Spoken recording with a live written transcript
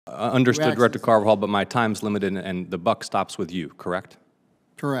Understood, Director Carvajal, but my time's limited and the buck stops with you, correct?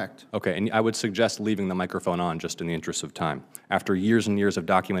 Correct. Okay, and I would suggest leaving the microphone on just in the interest of time. After years and years of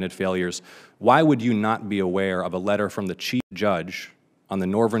documented failures, why would you not be aware of a letter from the chief judge on the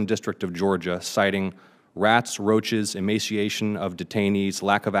Northern District of Georgia citing rats, roaches, emaciation of detainees,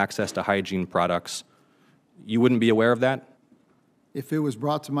 lack of access to hygiene products? You wouldn't be aware of that? If it was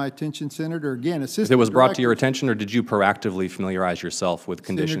brought to my attention, Senator, again, Assistant If it was brought to your Director- attention, or did you proactively familiarize yourself with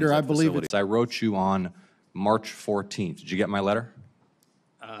conditions Senator, I at believe facilities? I wrote you on March 14th. Did you get my letter?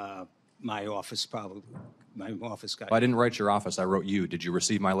 My office probably, my office got. Well, I didn't write your office. I wrote you. Did you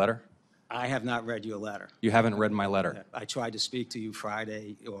receive my letter? I have not read your letter. You haven't read my letter. I tried to speak to you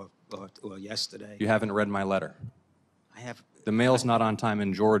Friday or yesterday. You haven't read my letter. I have. The mail's not on time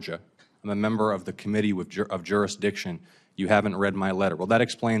in Georgia. I'm a member of the Committee of Jurisdiction. You haven't read my letter. Well, that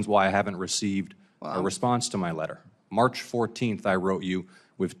explains why I haven't received a response to my letter. March 14th, I wrote you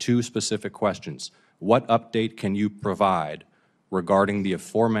with two specific questions. What update can you provide regarding the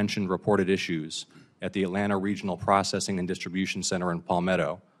aforementioned reported issues at the Atlanta Regional Processing and Distribution Center in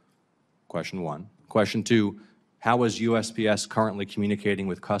Palmetto? Question one. Question two, how is USPS currently communicating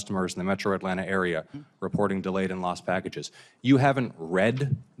with customers in the metro Atlanta area reporting delayed and lost packages? You haven't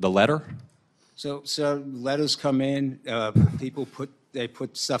read the letter? So letters come in, people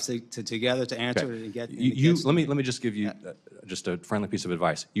put stuff together to answer it and get. Let me just give you just a friendly piece of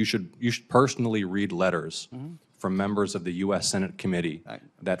advice. You should personally read letters from members of the U.S. Senate committee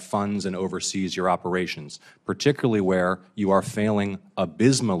that funds and oversees your operations, particularly where you are failing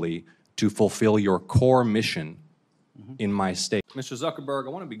abysmally to fulfill your core mission in my state. Mr. Zuckerberg, I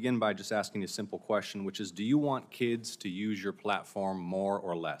want to begin by just asking a simple question, which is, do you want kids to use your platform more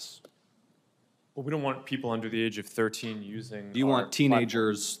or less? Well, we don't want people under the age of 13 using. Do you want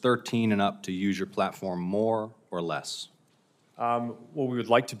teenagers 13 and up to use your platform more or less? Well, we would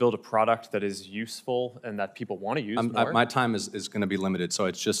like to build a product that is useful and that people want to use more. My time is going to be limited, so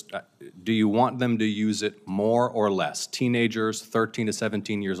it's just, do you want them to use it more or less? Teenagers 13 to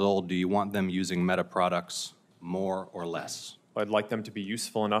 17 years old, do you want them using Meta products more or less? I'd like them to be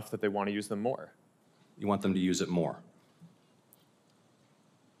useful enough that they want to use them more. You want them to use it more.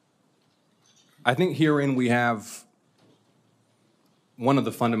 I think herein we have one of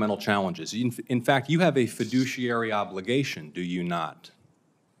the fundamental challenges. In fact, you have a fiduciary obligation, do you not,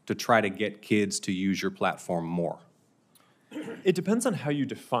 to try to get kids to use your platform more? It depends on how you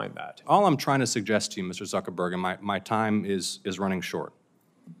define that. All I'm trying to suggest to you, Mr. Zuckerberg, and my time is running short,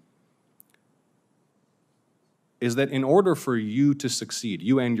 is that in order for you to succeed,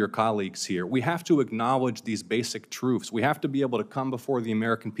 you and your colleagues here, we have to acknowledge these basic truths. We have to be able to come before the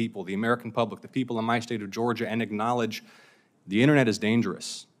American people, the American public, the people in my state of Georgia, and acknowledge the internet is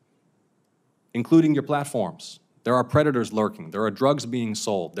dangerous, including your platforms. There are predators lurking. There are drugs being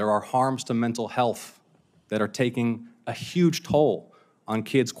sold. There are harms to mental health that are taking a huge toll on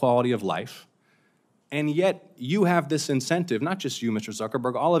kids' quality of life. And yet, you have this incentive, not just you, Mr.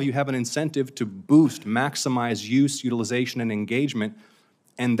 Zuckerberg, all of you have an incentive to boost, maximize use, utilization, and engagement,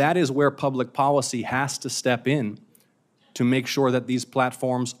 and that is where public policy has to step in to make sure that these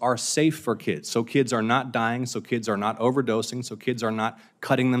platforms are safe for kids, so kids are not dying, so kids are not overdosing, so kids are not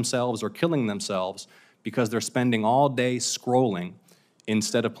cutting themselves or killing themselves because they're spending all day scrolling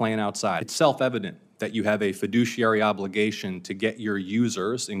instead of playing outside. It's self-evident that you have a fiduciary obligation to get your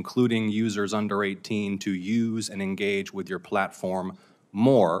users, including users under 18, to use and engage with your platform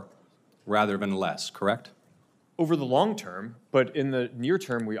more rather than less, correct? Over the long term, but in the near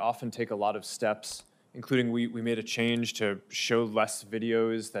term, we often take a lot of steps, including we made a change to show less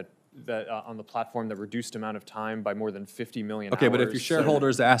videos that on the platform that reduced amount of time by more than 50 million Okay, hours. but if your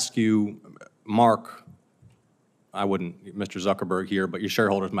shareholders ask you, Mark, I wouldn't, Mr. Zuckerberg here, but your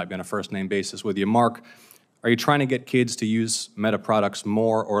shareholders might be on a first-name basis with you. Mark, are you trying to get kids to use Meta products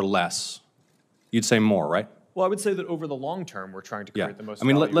more or less? You'd say more, right? Well, I would say that over the long term, we're trying to create the most I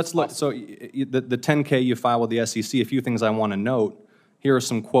mean, value let's look. possible. So the 10K you file with the SEC, a few things I want to note. Here are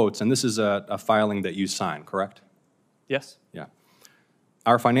some quotes, and this is a filing that you signed, correct? Yes. Yeah.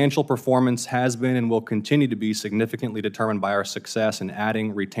 Our financial performance has been and will continue to be significantly determined by our success in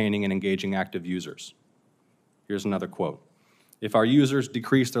adding, retaining, and engaging active users. Here's another quote. If our users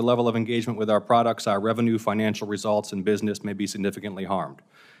decrease their level of engagement with our products, our revenue, financial results, and business may be significantly harmed.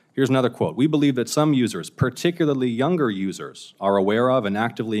 Here's another quote. We believe that some users, particularly younger users, are aware of and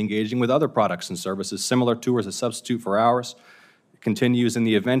actively engaging with other products and services similar to or as a substitute for ours. It continues, in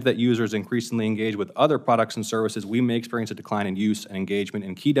the event that users increasingly engage with other products and services, we may experience a decline in use and engagement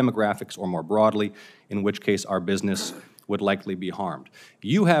in key demographics or more broadly, in which case our business would likely be harmed.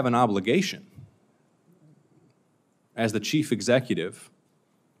 You have an obligation as the chief executive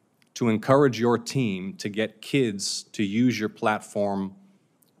to encourage your team to get kids to use your platform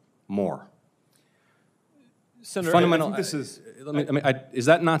more? Senator, Fundamental, I think this is... is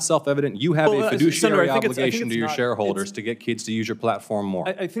that not self-evident? You have a fiduciary Senator, obligation to your not, shareholders to get kids to use your platform more.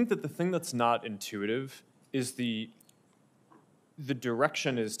 I think that the thing that's not intuitive is the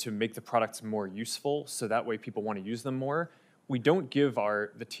direction is to make the products more useful, so that way people want to use them more. We don't give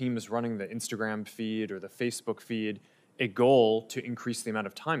the teams running the Instagram feed or the Facebook feed a goal to increase the amount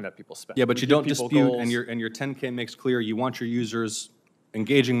of time that people spend. Yeah, but we you give don't people dispute, goals. and your 10K makes clear you want your users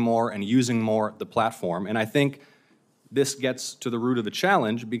engaging more and using more the platform. And I think this gets to the root of the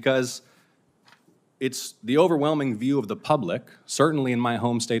challenge, because it's the overwhelming view of the public, certainly in my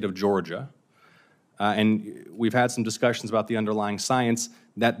home state of Georgia, and we've had some discussions about the underlying science,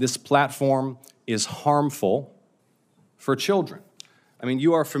 that this platform is harmful for children. I mean,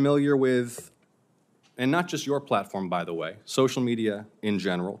 you are familiar with, and not just your platform, by the way, social media in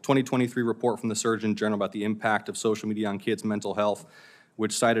general. 2023 report from the Surgeon General about the impact of social media on kids' mental health,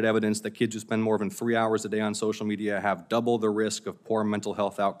 which cited evidence that kids who spend more than 3 hours a day on social media have double the risk of poor mental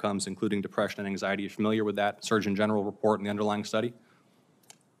health outcomes, including depression and anxiety. Are you familiar with that Surgeon General report and the underlying study?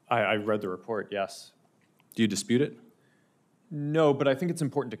 I read the report, yes. Do you dispute it? No, but I think it's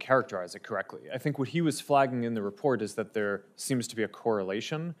important to characterize it correctly. I think what he was flagging in the report is that there seems to be a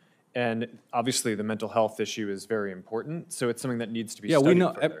correlation, and obviously the mental health issue is very important, so it's something that needs to be studied we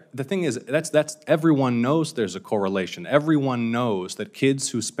know. further. The thing is, that's everyone knows there's a correlation. Everyone knows that kids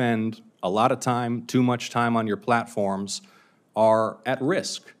who spend a lot of time, too much time on your platforms are at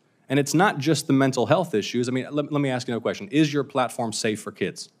risk. And it's not just the mental health issues. I mean, let me ask you another question. Is your platform safe for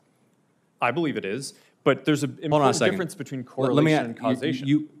kids? I believe it is, but there's an important difference between correlation and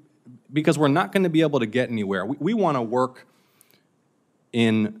causation. Because we're not going to be able to get anywhere. We want to work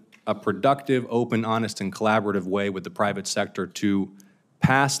in a productive, open, honest, and collaborative way with the private sector to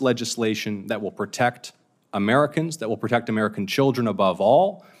pass legislation that will protect Americans, that will protect American children above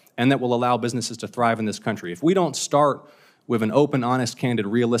all, and that will allow businesses to thrive in this country. If we don't start with an open, honest, candid,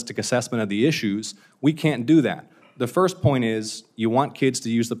 realistic assessment of the issues, we can't do that. The first point is you want kids to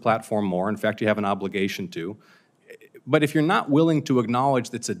use the platform more. In fact, you have an obligation to. But if you're not willing to acknowledge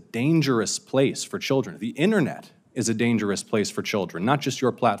that it's a dangerous place for children, the internet is a dangerous place for children, not just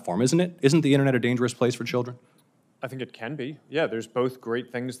your platform, isn't it? Isn't the internet a dangerous place for children? I think it can be. Yeah, there's both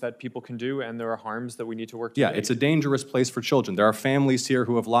great things that people can do, and there are harms that we need to work to Yeah, mitigate. it's a dangerous place for children. There are families here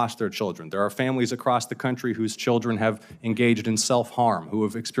who have lost their children. There are families across the country whose children have engaged in self-harm, who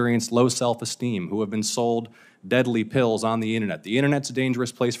have experienced low self-esteem, who have been sold deadly pills on the internet. The internet's a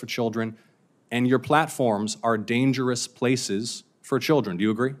dangerous place for children, and your platforms are dangerous places for children. Do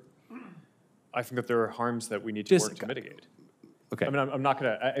you agree? I think that there are harms that we need to work to mitigate. Okay. I mean, I'm not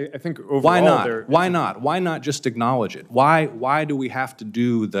going to, I think overall Why not? there... Why not? Why not just acknowledge it? Why do we have to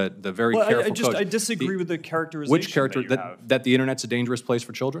do the very careful code? I disagree with the characterization Which character, that you have. that the internet's a dangerous place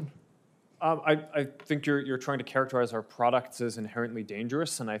for children? I think you're trying to characterize our products as inherently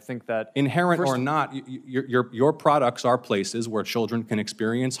dangerous, and I think that... Inherent or not, your products are places where children can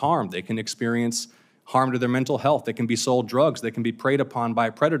experience harm. They can experience harm to their mental health. They can be sold drugs. They can be preyed upon by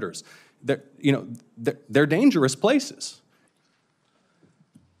predators. They're dangerous places.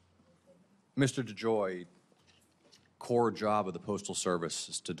 Mr. DeJoy, core job of the Postal Service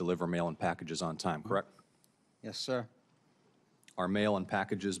is to deliver mail and packages on time, correct? Yes, sir. Are mail and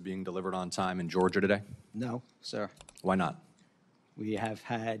packages being delivered on time in Georgia today? No, sir. Why not? We have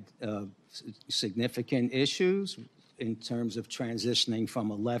had significant issues in terms of transitioning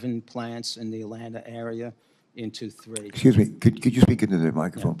from 11 plants in the Atlanta area into 3. Excuse me, could you speak into the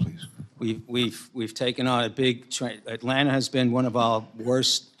microphone, please? We've taken on a big Atlanta has been one of our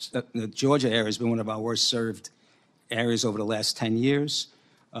worst, the Georgia area has been one of our worst served areas over the last 10 years,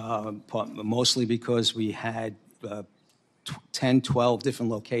 mostly because we had 10, 12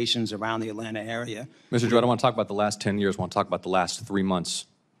 different locations around the Atlanta area. Mr. DeJoy, I don't want to talk about the last 10 years. I want to talk about the last 3 months.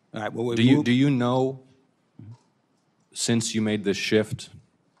 All right, well, do you know, since you made this shift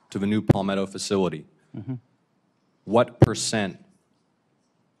to the new Palmetto facility, what %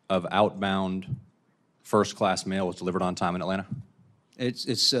 of outbound first-class mail was delivered on time in Atlanta?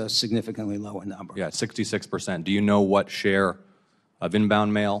 It's a significantly lower number. Yeah, 66%. Do you know what share of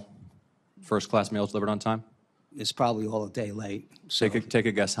inbound mail, first-class mail is delivered on time? It's probably all a day late. So Take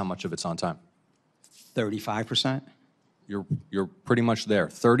a guess how much of it's on time. 35%? You're pretty much there,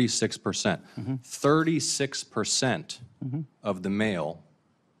 36%. 36% of the mail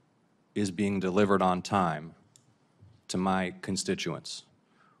is being delivered on time to my constituents.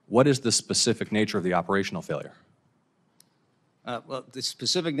 What is the specific nature of the operational failure? Well, the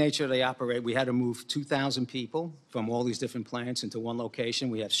specific nature they operate, we had to move 2,000 people from all these different plants into one location.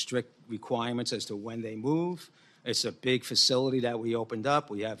 We have strict requirements as to when they move. It's a big facility that we opened up.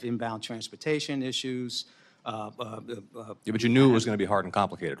 We have inbound transportation issues. Yeah, but you knew it was going to be hard and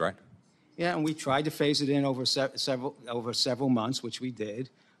complicated, right? Yeah, and we tried to phase it in over several months, which we did,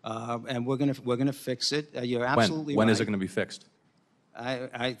 and we're gonna fix it. You're absolutely right. When is it going to be fixed?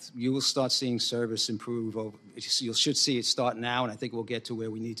 You will start seeing service improve. You should see it start now, and I think we'll get to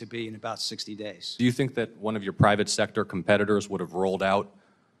where we need to be in about 60 days. Do you think that one of your private sector competitors would have rolled out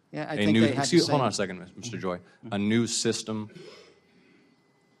Yeah, I a think new, they had the same. hold on a second, Mr. Joy, a new system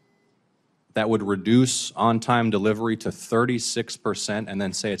that would reduce on-time delivery to 36% and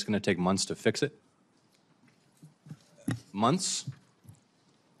then say it's going to take months to fix it? Months?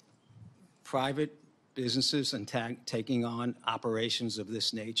 Private businesses and taking on operations of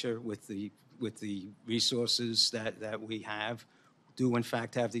this nature with the resources that we have do in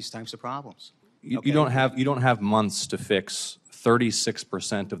fact have these types of problems. You don't have months to fix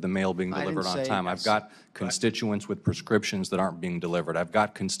 36% of the mail being I didn't delivered on say time. yes. I've got constituents with prescriptions that aren't being delivered. I've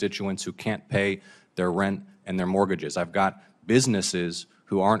got constituents who can't pay their rent and their mortgages. I've got businesses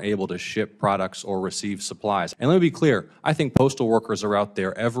who aren't able to ship products or receive supplies. And let me be clear, I think postal workers are out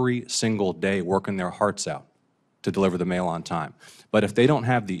there every single day working their hearts out to deliver the mail on time. But if they don't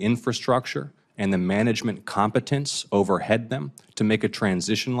have the infrastructure and the management competence overhead them to make a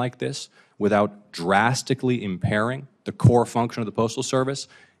transition like this without drastically impairing the core function of the Postal Service,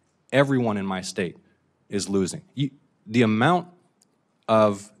 everyone in my state is losing. The amount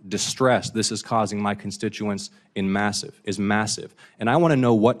of distress this is causing my constituents is massive. And I want to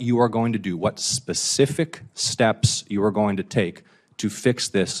know what you are going to do, what specific steps you are going to take to fix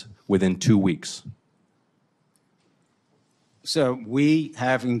this within 2 weeks. So we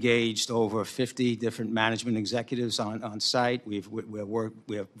have engaged over 50 different management executives on site.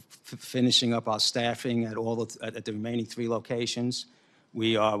 We're finishing up our staffing at at the remaining 3 locations.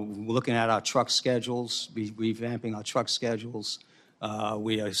 We are looking at our truck schedules, revamping our truck schedules.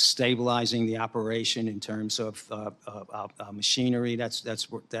 We are stabilizing the operation in terms of our machinery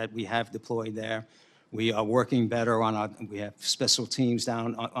that we have deployed there. We are working better on we have special teams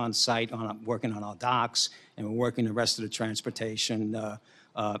down on site working on our docks, and we're working the rest of the transportation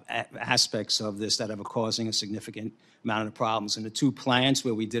aspects of this that are causing a significant amount of problems. In the 2 plants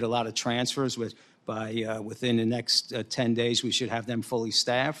where we did a lot of transfers, within the next 10 days, we should have them fully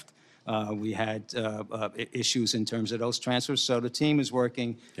staffed. We had issues in terms of those transfers, so the team is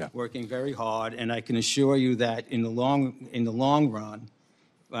working very hard, and I can assure you that in the long run,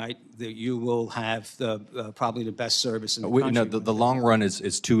 right, that you will have probably the best service in the country. No, the long run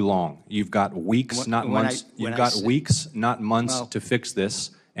is too long. You've got weeks, not months. You've got weeks, not months to fix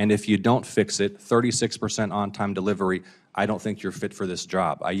this. And if you don't fix it, 36% on-time delivery, I don't think you're fit for this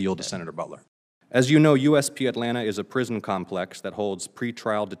job. I yield to Senator Butler. As you know, USP Atlanta is a prison complex that holds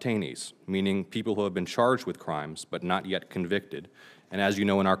pretrial detainees, meaning people who have been charged with crimes but not yet convicted. And as you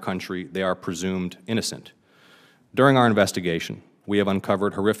know, in our country, they are presumed innocent. During our investigation, we have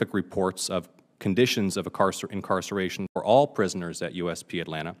uncovered horrific reports of conditions of incarceration for all prisoners at USP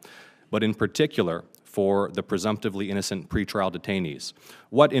Atlanta, but in particular for the presumptively innocent pretrial detainees.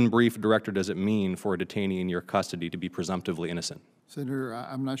 What, in brief, Director, does it mean for a detainee in your custody to be presumptively innocent? Senator,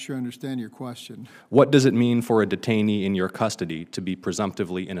 I'm not sure I understand your question. What does it mean for a detainee in your custody to be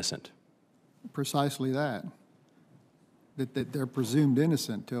presumptively innocent? Precisely that they're presumed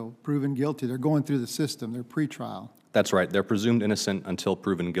innocent till proven guilty. They're going through the system. They're pretrial. That's right. They're presumed innocent until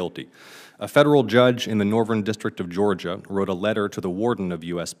proven guilty. A federal judge in the Northern District of Georgia wrote a letter to the warden of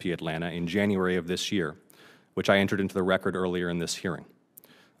USP Atlanta in January of this year, which I entered into the record earlier in this hearing.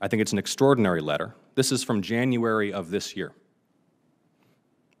 I think it's an extraordinary letter. This is from January of this year.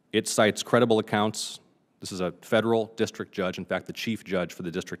 It cites credible accounts. This is a federal district judge, in fact, the chief judge for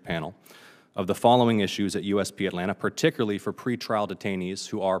the district panel, of the following issues at USP Atlanta, particularly for pretrial detainees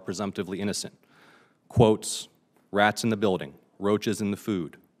who are presumptively innocent. Quotes, rats in the building, roaches in the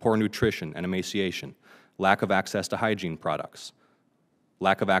food, poor nutrition and emaciation, lack of access to hygiene products,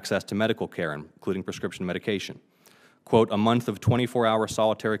 lack of access to medical care, including prescription medication. Quote, a month of 24-hour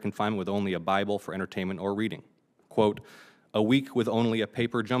solitary confinement with only a Bible for entertainment or reading. Quote, a week with only a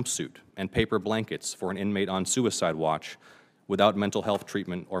paper jumpsuit and paper blankets for an inmate on suicide watch without mental health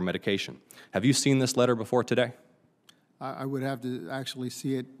treatment or medication. Have you seen this letter before today? I would have to actually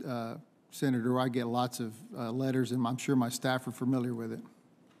see it, Senator. I get lots of letters, and I'm sure my staff are familiar with it.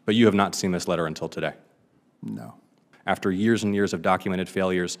 But you have not seen this letter until today? No. After years and years of documented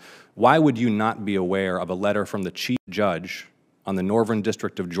failures, why would you not be aware of a letter from the chief judge on the Northern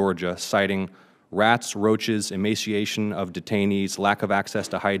District of Georgia citing rats, roaches, emaciation of detainees, lack of access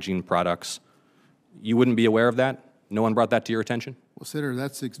to hygiene products. You wouldn't be aware of that? No one brought that to your attention? Well, Senator,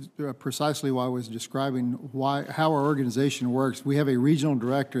 that's precisely why I was describing how our organization works. We have a regional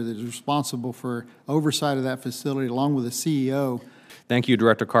director that is responsible for oversight of that facility along with the CEO. Thank you,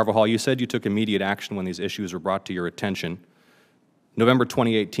 Director Carvajal. You said you took immediate action when these issues were brought to your attention. November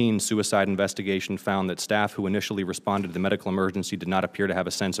 2018 suicide investigation found that staff who initially responded to the medical emergency did not appear to have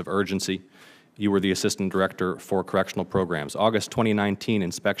a sense of urgency. You were the Assistant Director for Correctional Programs. August 2019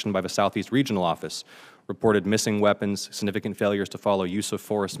 inspection by the Southeast Regional Office reported missing weapons, significant failures to follow use of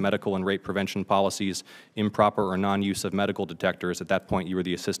force, medical and rape prevention policies, improper or non-use of medical detectors. At that point, you were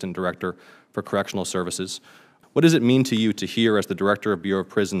the Assistant Director for Correctional Services. What does it mean to you to hear, as the Director of Bureau of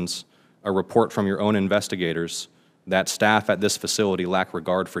Prisons, a report from your own investigators that staff at this facility lack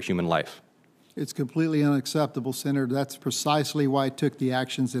regard for human life? It's completely unacceptable, Senator. That's precisely why I took the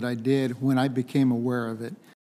actions that I did when I became aware of it.